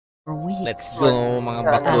for weeks. Let's go, mga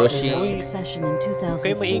bakloshi. Succession in 2004,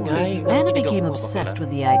 Kayo maingay. Anna Hindi became ako obsessed bakla.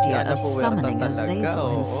 with the idea Sana of puwerta summoning talaga, Azazel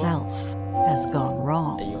oo. himself. Has gone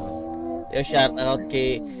wrong. Ayun. Yung shout out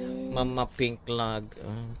kay Mama Pink Lag.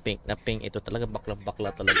 Pink na pink. Ito talaga bakla-bakla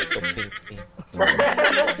talaga ito. Pink pink.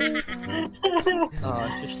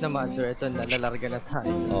 Shush na mother, ito na, lalarga na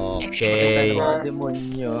tayo. Okay. Mga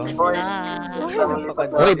demonyo.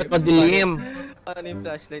 Uy, ba't madilim? Ano yung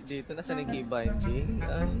flashlight dito? Nasaan yung key binding?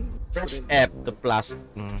 Ay, Press F to plus.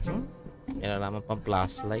 Yan na naman pang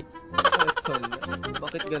flashlight.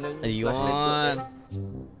 bakit ganun yung Ayun.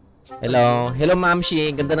 Hello. Hello, Mamshi.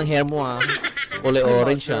 Ganda ng hair mo, ah. Kulay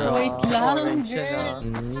orange, ah. Wait lang, Orange siya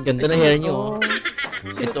na. Ganda ng hair nyo.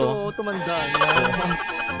 Sino Ito. to? Tumanda na.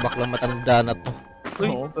 Baklang matanda na to. Uy,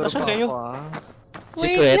 Oo, pero asan kayo? papa,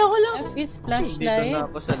 Secret. Wait, ako lang. F is Dito flashlight. na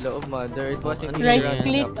ako sa loob, mother. It was in Right here.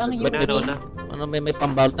 click ang Ba't Banana UI. na. Ano, may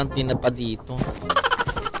pambalot ng tinapa dito.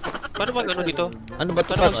 Paano ba ano dito? Ano ba ito?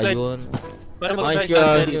 Paano mag-slide? Ayun. Paano Ay,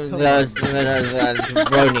 mag-slide?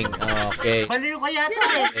 warning. Okay. Baliw ka yata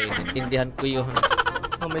eh. Okay, naintindihan ko yun.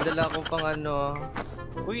 Oh, may dala akong pang ano.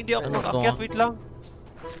 Uy, hindi ako Ano to? makakyat. Wait lang.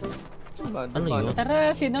 Mother, Ano yun?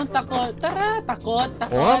 Tara, sinong takot? Tara, takot,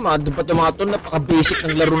 takot. Oo, mga dapat yung mga to, napaka-basic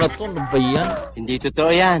ng laro na to. Ano ba yan? Hindi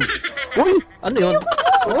totoo yan. Uy, ano yun?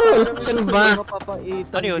 Oh, saan ba?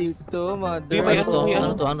 Mapapaitan Ano yun? dito, mother. Yung may Ano to? May Ano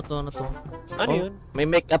ano? to? Ano to? Ano to? Ano Oh, yun? may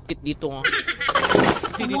make-up kit dito, oh.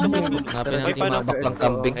 Hindi dito mo. Hanapin Ay, natin yung paano? mga baklang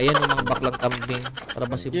kambing. Ayan, yung mga baklang kambing. Para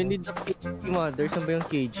ba si... You need the key, mother. Saan ba yung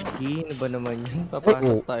cage key? Ano ba naman yun? Oo.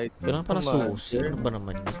 Papasok tayo. Ganun pala Mother. susi. Ano ba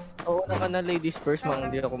naman yun? Oo, naka na ladies first, mang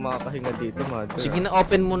hindi ako makakahinga dito, mother. Sige na,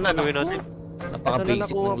 open mo na. Gawin natin.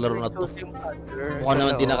 Napaka-basic ng laro na to. Mukha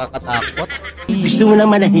naman di nakakatakot. Gusto mo lang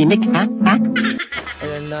manahimik, ha? Ha?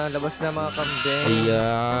 Ayan na, labas na mga kambing.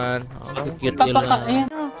 Ayan. Ang cute Papaka, nila. ayan.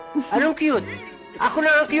 Anong cute? Ako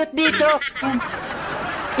lang ang cute dito.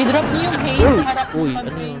 I-drop niyo yung haze sa harap Uy, ng ano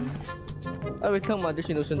kambing. yun? Ah, wait lang, mother.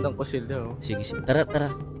 Sinusundan ko sila, oh. Sige, sige. Tara, tara.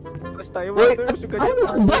 Labas tayo, Uy, mother. Sugat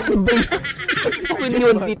bakit ba yun? Bakit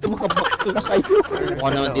yun dito makabakla kayo? Mukha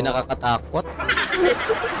naman di nakakatakot.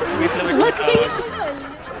 Wait lang. What kayo?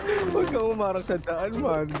 Huwag kang umarang sa daan,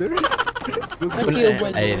 mother. What kayo ba?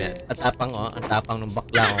 Ayun, ang tapang, oh. Ang tapang ng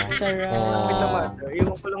bakla, oh. Tara. Wait lang, Oh. mother.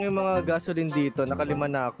 Iwan ko lang yung mga gasoline dito. Nakalima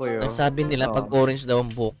na ako, yun. Ang sabi nila, Oo. pag orange daw ang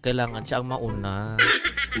buhok, kailangan siya ang mauna.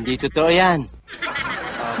 Hindi totoo yan.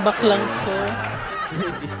 Baklang to.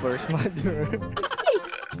 Ladies first, mother.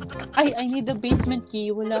 Ay, I need the basement key.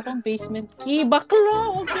 Wala akong basement key. Bakla!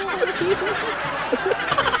 Huwag mo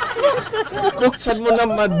Buksan mo na,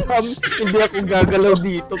 madam. Hindi ako gagalaw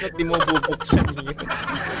dito at di mo bubuksan niyo.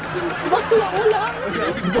 Bakla! Wala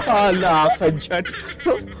akong Bahala ka dyan.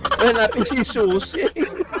 Wala natin si Susi.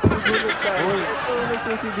 Gulog tayo. Ito, may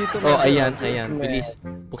susi dito, Oh, mother. ayan, ayan. Bilis.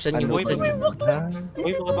 Buksan niyo, Ano buksan ba niyo. yun?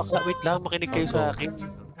 Uy, mga bakla. Wait lang. Makinig kayo sa akin.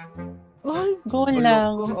 Ay, Go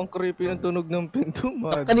lang. ang creepy ng tunog ng pinto,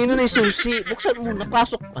 mother. Kanino na yung Susi? Buksan mo,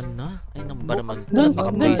 napasok pa na. Ay, namba naman. Doon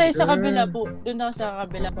Napaka-bilis. tayo sa kabila po. Doon ako sa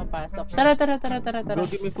kabila papasok. Tara, tara, tara, tara, tara. Bro,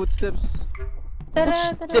 give me footsteps. Tara,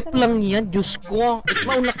 tara, Step tara. lang yan, Diyos ko.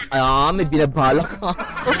 Mauna ka. Ah, may binabalak ka.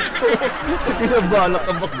 May binabalak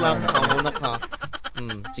ka, bakla ka. Mauna ka.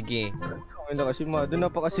 Sige. Okay na kasi, mother.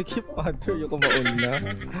 Napakasikip, mother. Yung kumaon na.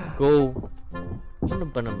 Go. Ano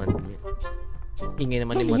ba naman yun? Ingay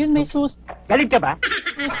naman ni Ano yun, may Madam. Galing ka ba?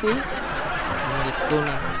 susi. Let's go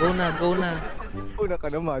na. Go na, go na. Una ka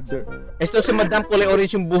na, mother. Esto si Madam, kulay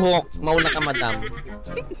orange yung buhok. Mauna ka, Madam.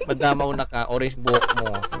 Madam, mauna ka. Orange buhok mo.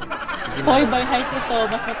 Sige na. Hoy, by height ito.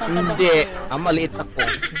 Mas matangkad ako. Hindi. sa'yo. Maliit ako.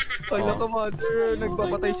 Ay, naka, mother.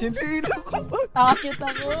 Nagpapatay si Nina. Takot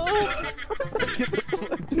ako.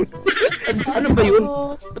 Ano ba yun?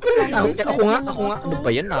 Takot. Ako nga. Ano ba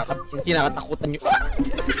yan? Kinakatakutan nyo.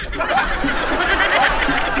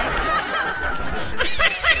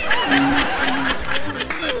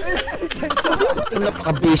 Ito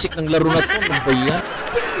napaka-basic ng laro na to. Ano ba yan?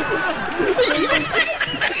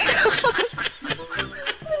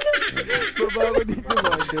 Baba ko dito,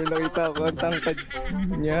 mother. Nakita ko ang tangkad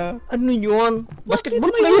niya. Ano yun?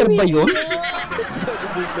 Basketball player ba yun?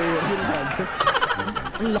 Nagubog na yun, mother.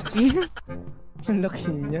 Ang laki. Ang laki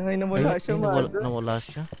niya. Ay, nawala siya, mother. Nawala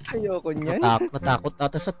siya. Ayoko niyan. Natakot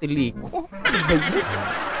ata sa tiliko. Ano ba yun?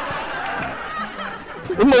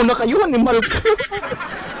 Umuna kayo, animal ka.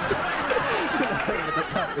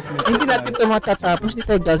 Matatapos na. Hindi natin ito matatapos. Hindi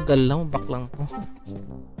tayo gagalaw. Baklang ko.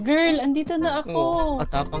 Girl, andito na ako.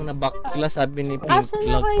 Katapang na bakla, sabi ni Pink Asan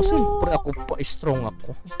na Lag. kayo? Siyempre ako pa, strong ako.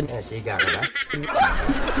 Siga ka ba?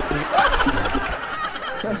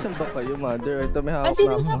 Nasaan ba kayo, mother? Ito may hawak Andito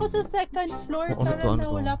na na ako. ako sa second floor. Oh, ano Tara to, ano na, to?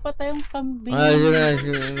 wala pa tayong kambing. Me.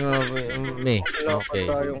 Wala pa Okay.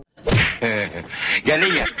 tayong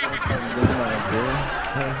Galing yan. kambing, mother.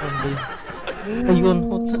 Ayun,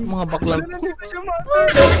 mga baklang. Nandito siya, mother!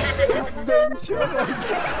 Nandito siya, mother!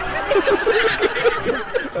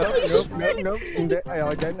 Nope. Hindi,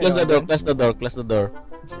 ayoko dyan. Close the door, close the door, close the door.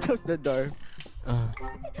 Close the door.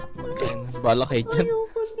 Bala kayo dyan.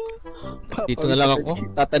 Dito na lang ako.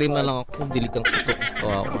 Tatarim na lang ako. Dilig ang kutok.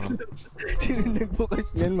 Kawawa naman. Sino nagbukas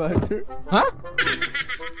niyan, mother? Ha?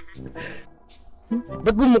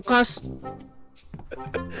 Ba't bumukas?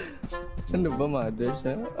 Ano ba, mother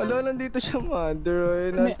siya? Ala, nandito siya, mother. Ay,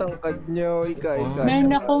 natangkad niya. Ika.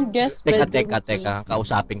 Meron akong guest bedroom. Teka.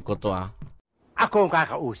 Kausapin ko to ah. Ako ang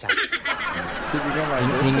kakausap. Sige nga,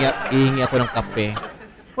 mother. Hihingi ako ng kape.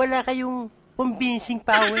 Wala kayong convincing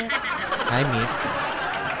power. Hi, miss.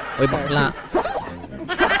 Oy, bakla.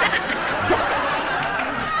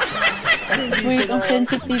 Wait, ang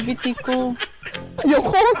sensitivity ko.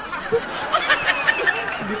 Ayoko!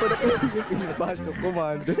 Hindi pa na kasi yung pinapasok ko,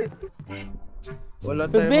 mother. Wala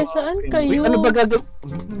tayo. Bebe, saan kayo? Ano ba gagawin?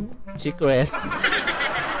 Secret.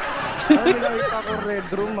 May nakita ko red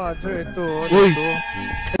room, mother. Ito. Uy! Ito.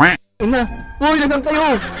 Ina! Uy, nasan kayo?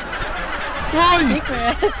 Uy!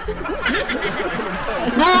 Secret.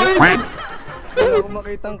 Uy! Wala akong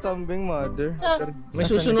makitang kambing, mother. May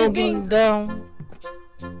susunugin daw.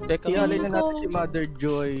 Teka, Ialay na natin si Mother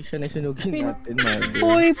Joy. Siya na sunugin natin, mother.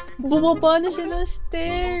 Uy, bumaba na siya ng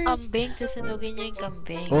stairs. Kambing, susunugin niyo yung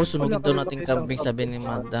kambing. oh, sunugin daw natin kambing, sabi ni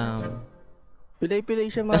madam. Pilay-pilay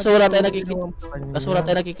siya, mother. Kaso wala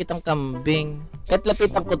tayo nakikitang kambing. Kahit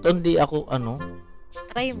lapitan ko to, hindi ako,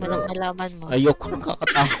 Try mo lang malaman mo. ayoko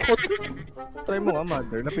nakakatakot. Try mo nga,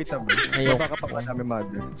 mother. Lapitan mo. Ayoko. Baka pa nga namin,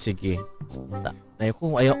 mother. Sige. Ayoko.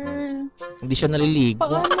 Hindi siya naliligo.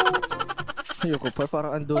 Paano? Ayoko pa.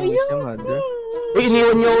 Parang andungit siya, mother. Uy,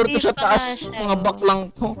 iniwan niya orto Hindi sa pa taas. siya. Mga baklang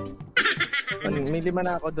to. May 5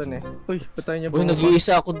 na ako dun eh. Uy, patay niya Uy,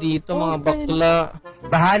 nag-iisa ako dito, mga bakla.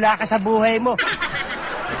 Bahala ka sa buhay mo.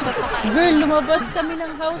 Tapos magpakain. Girl, lumabas kami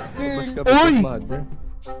ng house, girl. Uy! Mother.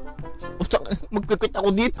 Magkikita ako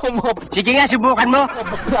dito, mga Sige nga, subukan mo.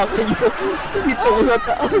 bakla kayo. Dito ako sa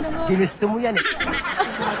taas. Ginusto mo yan eh.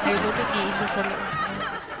 Mother, nag-iisa sa loob.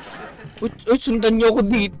 Uy, sundan niyo ako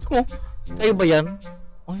dito. Kayo ba yan?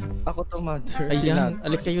 Ako to, mother. Ayan,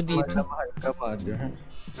 alik kayo dito. Mahal ka, mother.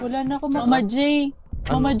 Wala na ako. Mama J.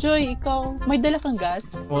 Mama Joy, ikaw. May dala kang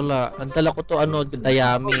gas? Wala. Ang dala ko to,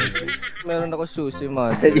 dayami. Meron ako susi,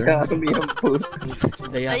 mother. Dayami ang po.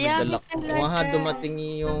 Dayami dala ko. talaga. Mga dumating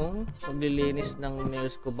yung paglilinis ng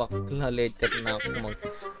nails ko, bakla. Later na ako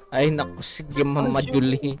Ay, naku, sige, Mama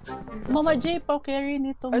Julie. Mama J, pa-carry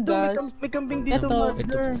nitong Ay, gas. may kambing dito, Ito.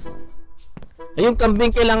 mother. Ay, yung kambing,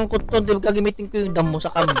 kailangan ko to. Di ba gagamitin ko yung damo sa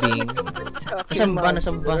kambing?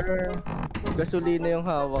 Nasaan ba? Gasolina yung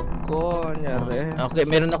hawak ko. Nyari. Okay,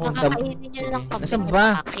 meron akong damo. Makakainin niyo lang kambing. Nasaan ba?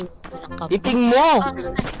 Nakakain mo lang kambing. Iping mo!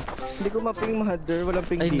 Hindi ko maping, mother. Walang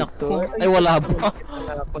ping Ay, dito. naku. Ay, wala ba?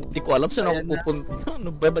 Hindi ko alam saan ako pupunta. Ano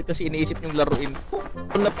ba? Ba't kasi iniisip yung laruin ko?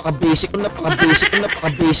 Napaka-basic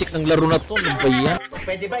ng laro na to. Ano ba yan?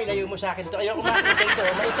 Pwede ba ilayo mo sa akin to? Ayoko makakita ito.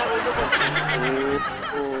 Maita ulo ko.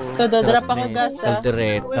 Dodrop ako gas, ah.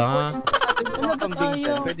 Kaldereta. Ano ba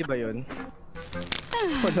tayo? Pwede ba yun?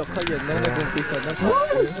 Wala ka yan na. Nag-umpisa na.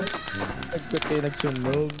 Nagkutay,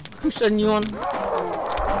 nagsunog. Saan yun?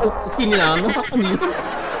 Oh, kinilano? Ano yun?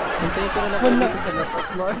 Hintayin ko na lang Wala. dito sa laptop,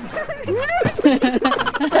 man.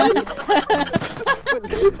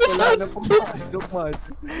 Wala na pong pasok,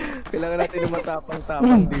 mother. Kailangan natin na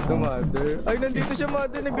matapang-tapang dito, mother. Ay, nandito siya,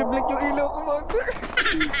 mother. Nagbe-blink yung ilaw ko, mother.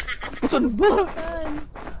 Saan ba?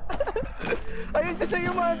 Ayun siya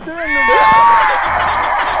sa'yo, mother. Ano ba?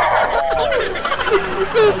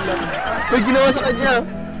 May ginawa sa kanya.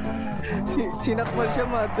 Sinakmal siya,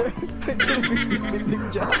 mother. Nagbe-blink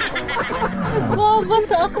siya.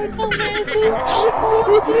 Babasa ako ng message.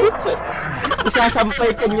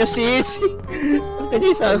 Isasampay kanya, sis. Saan kanya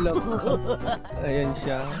isasampay? Ayan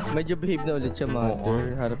siya. Medyo behave na ulit siya,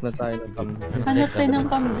 mother. Harap na tayo ng kambing. Hanap tayo ng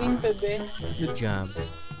kambing, bebe. Good job.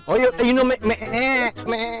 Oh, ayun o,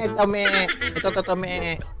 ito,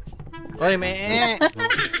 me. Oy, me.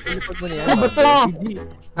 Ilipad mo niya. Ano ba to?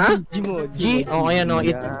 Ha? G mo. G? Oh, ayan o,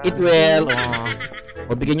 eat well.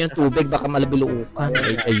 O, bigyan nyo ng tubig, baka malabiluukan.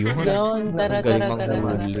 Ay, ayun. Doon, tara, Galing tara, tara.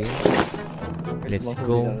 manghuli. Let's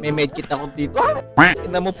go. May medkit ako dito.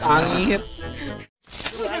 Tignan mo, pangit.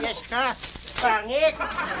 Ayos ka. Pangit.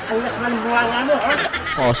 Ang mas malubuanga mo, ha?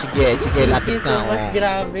 Oh, sige, lapit Thank you so na. much.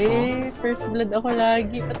 Grabe. First blood ako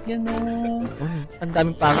lagi at gano'n. Ang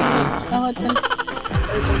daming pangit. Takot na.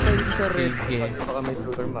 Ay, punta dito sa red. Sige. Baka may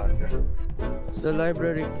tutor mother. The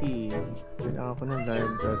library key. Kailangan ko ng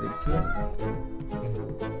library key.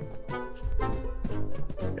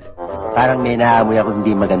 Parang may naamoy ako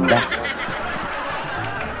hindi maganda.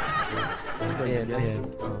 Ayan.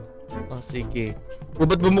 Oh, sige.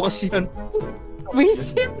 Ba't bumukas yan?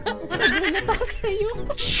 Wisit! Nagulat ako sa'yo.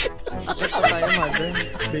 Ito tayo, mother.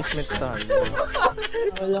 Basement tayo.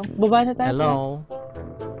 Walang, baba na tayo. Hello?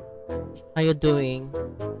 How you doing?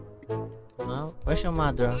 Huh? Where's your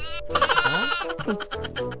mother? Huh?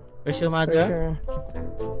 Where's your mother?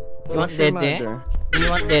 You want dede? Do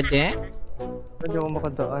you want dede? Hindi ako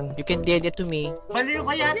makadaan. You can dede to me. Baliw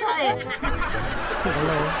ka yata eh.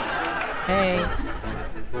 Hello? Hey.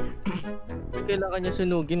 Kailangan niya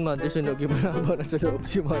sunugin, mother. Sunugin mo na ba na sa loob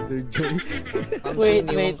si Mother Joy? Wait,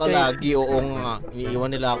 Iniwan ka lagi. Oo nga.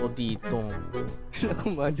 Iiwan nila ako dito. Naku,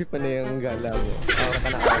 mother pa na yung gala mo. Para ka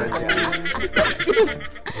na aral niya.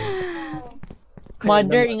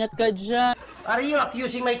 Mother, ingat ka dyan. Are you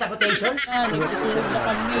accusing my takutation? Nagsusunod na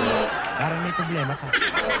kami. Parang may problema ka.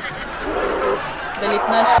 Galit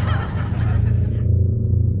na siya.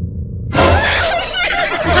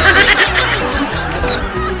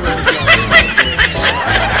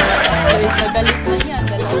 Galit na yan.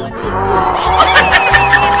 Dalawa na.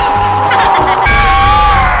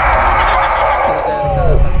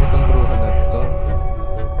 Itong bruha na ito.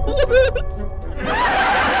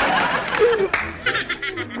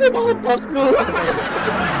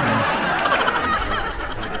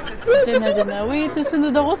 Diyan na. Wait,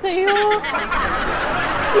 susunod ako sa'yo.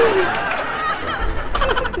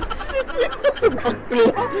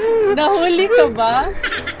 Nahuli ka ba?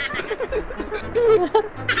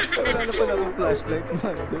 Wala na pala akong flashlight,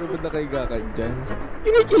 mother. Ba't nakahiga ka dyan?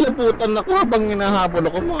 Kinikilabutan ako habang hinahabol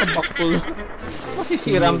ako mga bakul.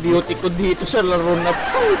 Masisira ang beauty ko dito sa laro na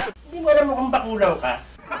to. Hindi mo alam mo kung bakulaw ka.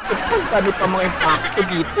 Pagkani pa mga impacto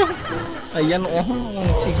dito. Ayan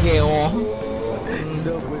sige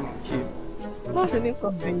Double chip. Nasaan yung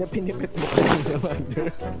kambing na pinipit mo kanina, mother?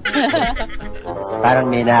 Parang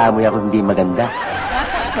may naamoy ako hindi maganda.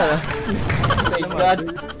 Oh my God.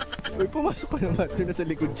 Uy, pumasok ka na, mother. Nasa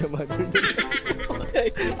likod siya, mother.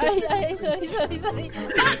 Ay, sorry. Hindi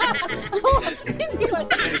ko alam.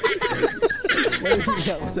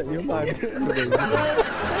 Mahihiya ako sa'yo, mother. Ano ba yun?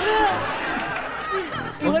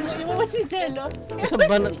 Iwan mo si Jello. Isa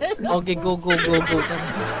ba na? Okay, go. Ano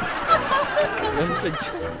sa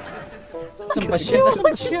dyan? Saan ba siya?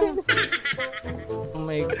 Oh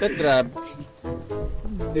my God, grabe.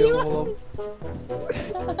 Hindi ako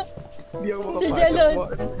Sir makapasok, Jello.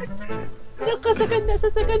 mother.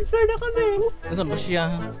 Nasa second floor na kami. Nasaan ba siya?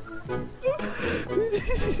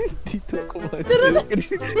 Dito ako, mother.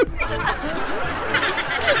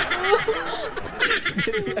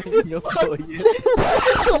 Ayun yung boy.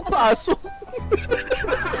 Pasok!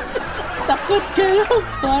 Takot ka lang,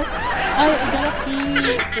 par. Ay, I gotta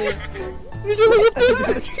keep.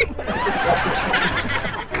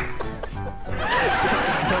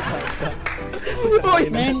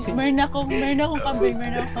 Meron akong kambing.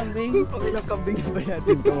 Ilang kambing ba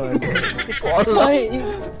natin ito, mother? Hindi ko alam. Ay,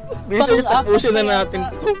 Minsan tapusin na natin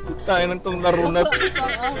ito. Tayo ng tong laro na to.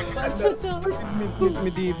 pang-apat to.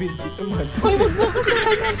 Medieval dito, mother. Hoy, wag mo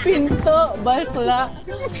kasama ng pinto, bakla.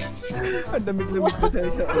 Ang damig-lamig ba tayo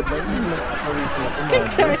sa ulan? Nakakawit na ako,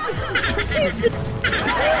 mother. Sisir,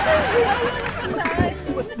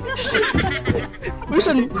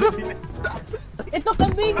 Minsan ba? ito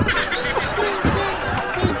kambing.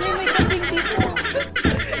 Sir Jay, may kambing dito.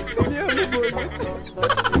 Hindi ako nabulit.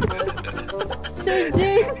 Sir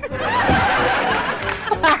Jay.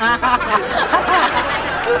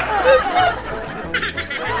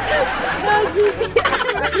 Gagi.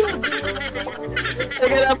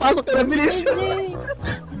 Teka na, pasok ka na, bilis. Sir Jay.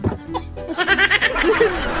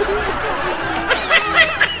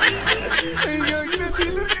 Ay, gagi na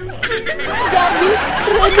dito. Gagi.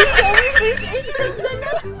 Ready siya. May first aid shot na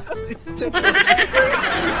lang.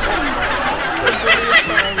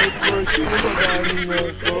 Pangit po, sino magaling mo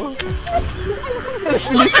ito?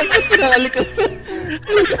 Bilisan ka, pinali ka.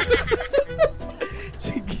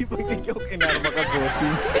 Sige, pag ikaw kinarma ka,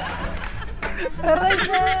 bossing. Aray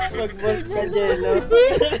na. Mag-boss ka, Jello.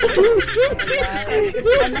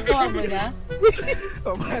 Ano kuha mo na?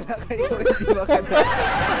 O, pala kayo, hindi makala.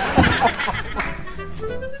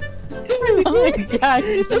 Mga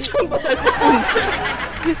gagi. Saan ba tayo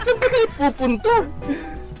pupunta?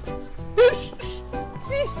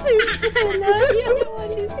 Si Sir Jay lang.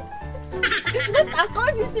 Ba't ako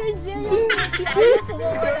si Sir Jay yung ayaw ko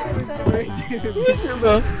mawala sa Saan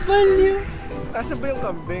ba? value? Asa ba yung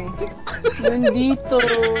kambing? Nandito.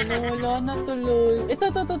 Nawala na tuloy. Ito.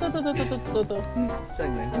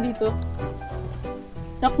 Saan yan? Nandito.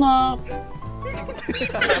 Knock knock.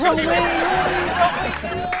 Wrong way.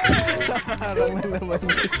 Parang na naman.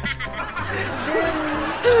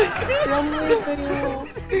 Wrong way kayo.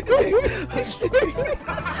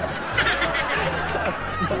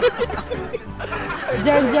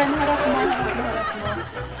 Diyan, harap mo.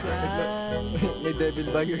 Yan. May devil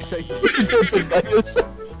by your side.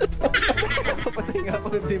 Kapatay nga ako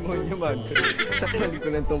ng demonyo, man. Sakali ko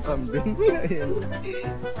lang tong kambing. Ayan.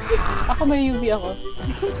 Ako may UV ako.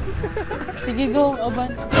 Sige, go, Oban.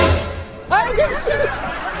 Ay, dyan siya!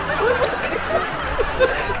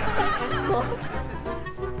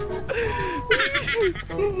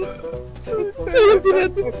 Sa'yo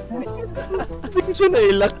tinatin. Ito siya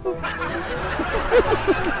nailak.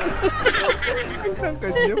 Ang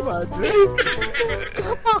kanya, mother.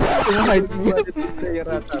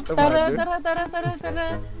 Tara.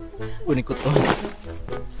 Kunin ko to.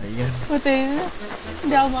 Ayan. Puti na.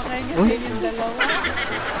 Hindi ako makain yung dalawa.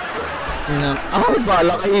 Ayan. Ay,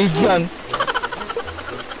 bahala kayo dyan.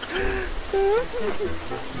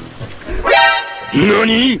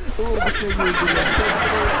 NANI?!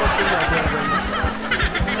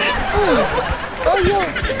 Oh, yo!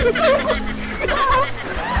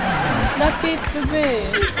 Lapit,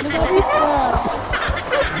 bebe. Lumapit ka.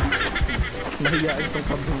 Nahiyaan tong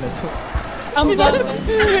kambing na to. Ang bagal.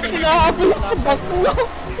 Inaabot ako baklo.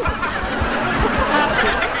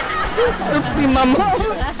 Ni mama.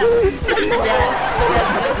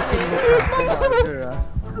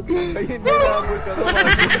 Ayun, nilabot ka ka,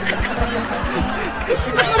 mother.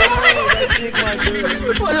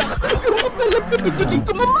 Wala ka yung mapalapit. Ituling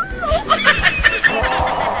ko mama.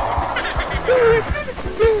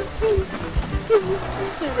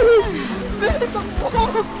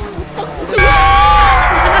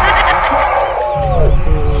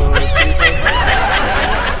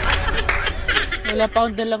 Wala pa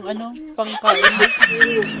akong dalang pangkain.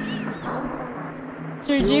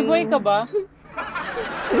 Sir J-Boy ka ba?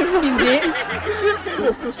 Hindi?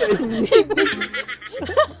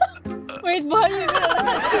 Wait, bahayin mo na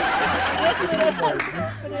natin. Yes, wala natin.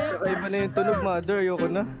 Kakaiba na yung tunog, mother. Ayoko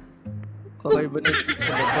na. Kakaiba na yung tunog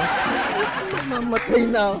sa baba. Mamamatay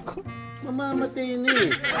na ako. Mamamatay na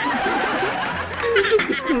eh.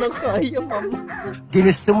 Hindi ko na kaya, mama.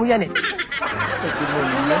 Ginusto mo yan eh.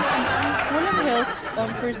 Walang health,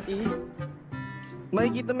 first aid.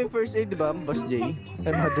 Makikita mo yung first aid, di ba, Boss J?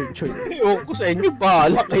 Ay, Mother Choy. Ewan ko sa inyo.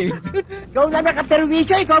 Bahala kayo. Ikaw na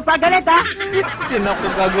nakaperwisyo, ikaw pagalit ha? Hindi na ako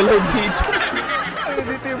gagalaw dito. Ay,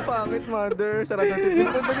 dito yung pangit, Mother. Sarap natin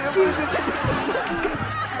dito. Dali yung first aid.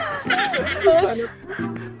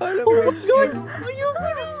 Alam mo, God! Ayoko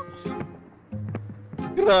na!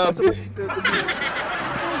 Grabe.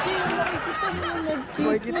 Sir J, makikita mo yung nag-keep.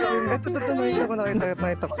 Makikita mo yung... Ito, nakita ko,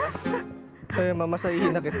 nakita ko. Kaya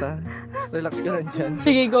mamasahihin na kita. Relax ka lang dyan.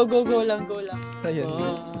 Sige, go lang. Ayan.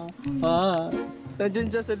 Nandiyan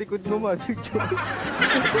siya sa likod mo, Mother Choy.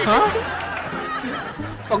 Ha?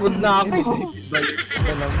 Pagod na ako. Balik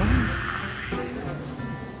ka naman.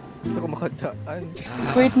 Ito ko makadaan.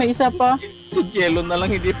 Wait, may isa pa. Si Jello na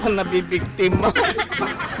lang hindi pa nabibiktima.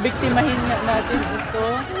 Biktimahin nga natin ito.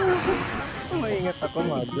 Maingat ako,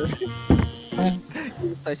 Mother.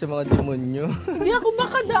 Tayo sa mga demonyo. Hindi ako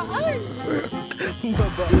makadaan.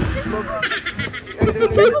 Baba.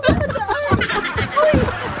 Hindi ako makadaan.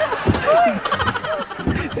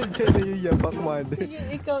 Diyan na yung yapak, Mother. Sige,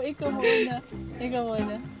 ikaw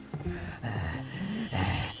muna.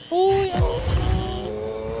 Uy,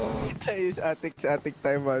 Tayo sa atik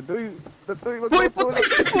tayo, Mother. Uy, wag Uy, mo tulak.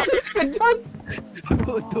 pagkakas ka dyan! Wag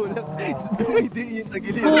mo tulak. Dumidi yung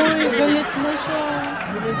tagiliran. uy, galit na siya.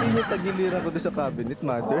 Dumidi yung tagiliran ko doon sa cabinet,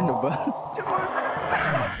 Mother, no ba?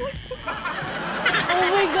 Oh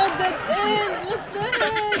my God, that end! What the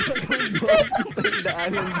heck? May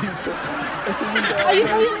daanan dito. Kasi yung daanan.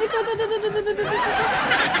 Ayun, ito.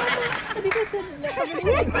 Dito sa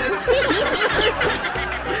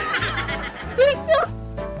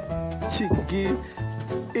Sige.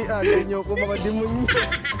 Ialay niyo ako, mga demonyo.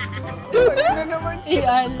 Ano na naman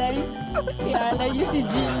siya? Ialay niyo si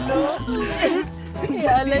Gillo.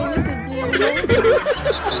 Ialay niyo si Gillo.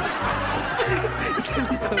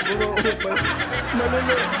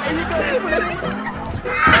 Malalo. Ayun ka, malalo.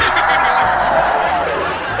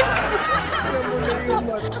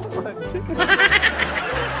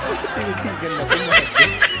 Tinitigan na ito.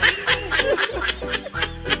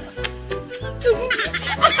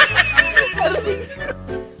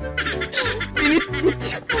 Binitbit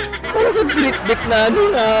siya. Parang binitbit na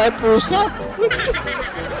pusa.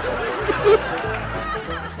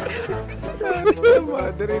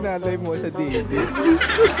 Mother, inalay mo sa didi.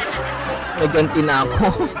 May ganti na ako.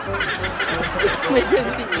 May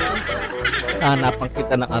ganti. Hanapan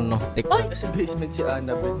kita ng ano. Sa basement si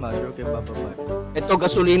Annabelle, Mother, kay Papa Mat. Ito,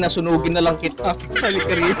 gasolina, sunugin na lang kita.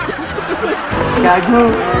 Halika rito. Gago.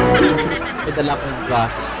 May dala akong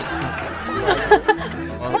gas.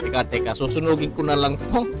 Oh, teka. Susunugin ko na lang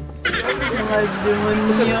to. Mga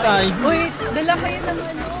demonyo. Saan tayo? Uy, dala kayo ng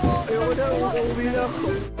ano. Ayoko na, uuwi na ako.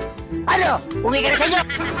 Ano? Uwi ka na sa inyo!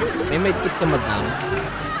 May medkit ka, madam.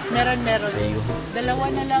 Meron. Ayun. Dalawa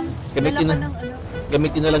na lang. Gamitin Dala na. ka ng ano.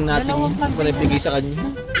 Gamitin na lang natin Dalawang yun. pambili Kung naibigay sa kanya.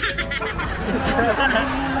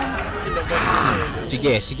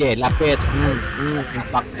 Sige, lapit.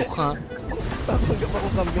 Impacto ka. Papanggap ako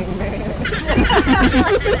kambing na eh.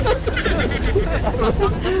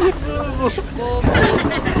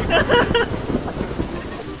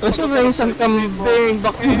 Kaso may isang kambing.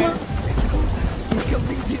 Bakit?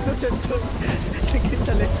 Kambing dito sa John. Sige,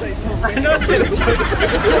 sa left side mo.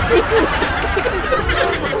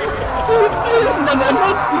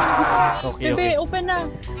 Okay. Bebe, open na.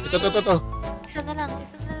 Ito. Isa na lang.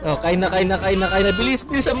 Oh, kain na. Bilis,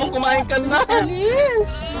 mo kumain ka na. Alis.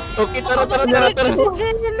 Okay, tara.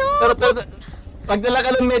 Pagdala ka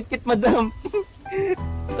ng medkit, madam.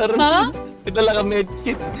 Tara. Ha? Pagdala ka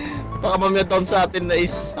medkit. Baka mamaya down sa atin na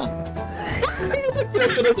isa.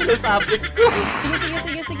 Tinatulog sila sa atin ko.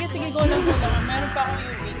 Sige, go lang. Meron pa akong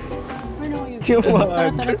UV. Meron akong UV. Yung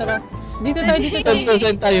Tara. Dito tayo.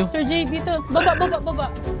 Saan tayo? Sir Jay, dito. Baba.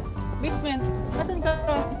 Basement. Asan ka?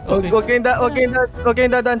 Huwag kayong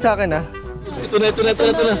dadaan sa akin, ha? Ito na. Sir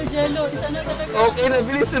Jello. Isa na talaga. Okay na,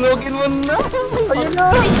 bilis. Sunugin mo na. Ayun na!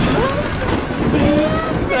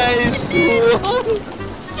 Nice one.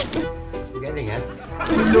 Galing ha?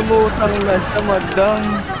 Lumutang na siya, madam.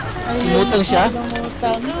 Lumutang siya?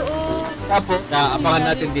 Lumutang. Oo. Tapos, naabangan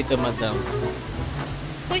natin dito, madam.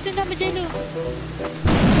 Uy, sundan mo, Jello.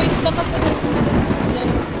 Wait, baka pa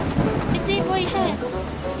Hindi, boy siya.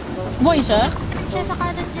 Boy siya? Siya sa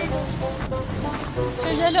kanan, Jello.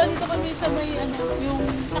 Sir Jello, dito kami sa may ano, yung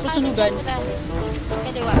Sa kanan, kasunugan. siya.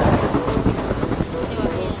 Kaliwa.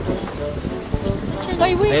 Yan.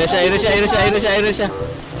 Ay, wait. Ayun na siya.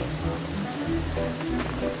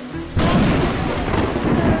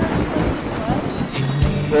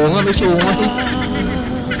 Oo nga, may sungay.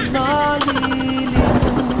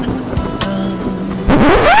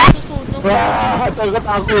 Susunog.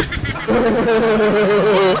 Takot.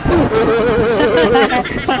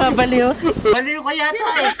 Pakabaliw. Baliw ka yata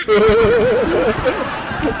eh!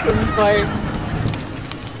 Confirm.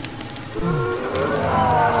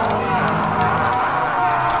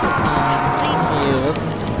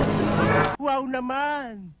 Wow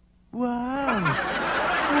naman! Wow!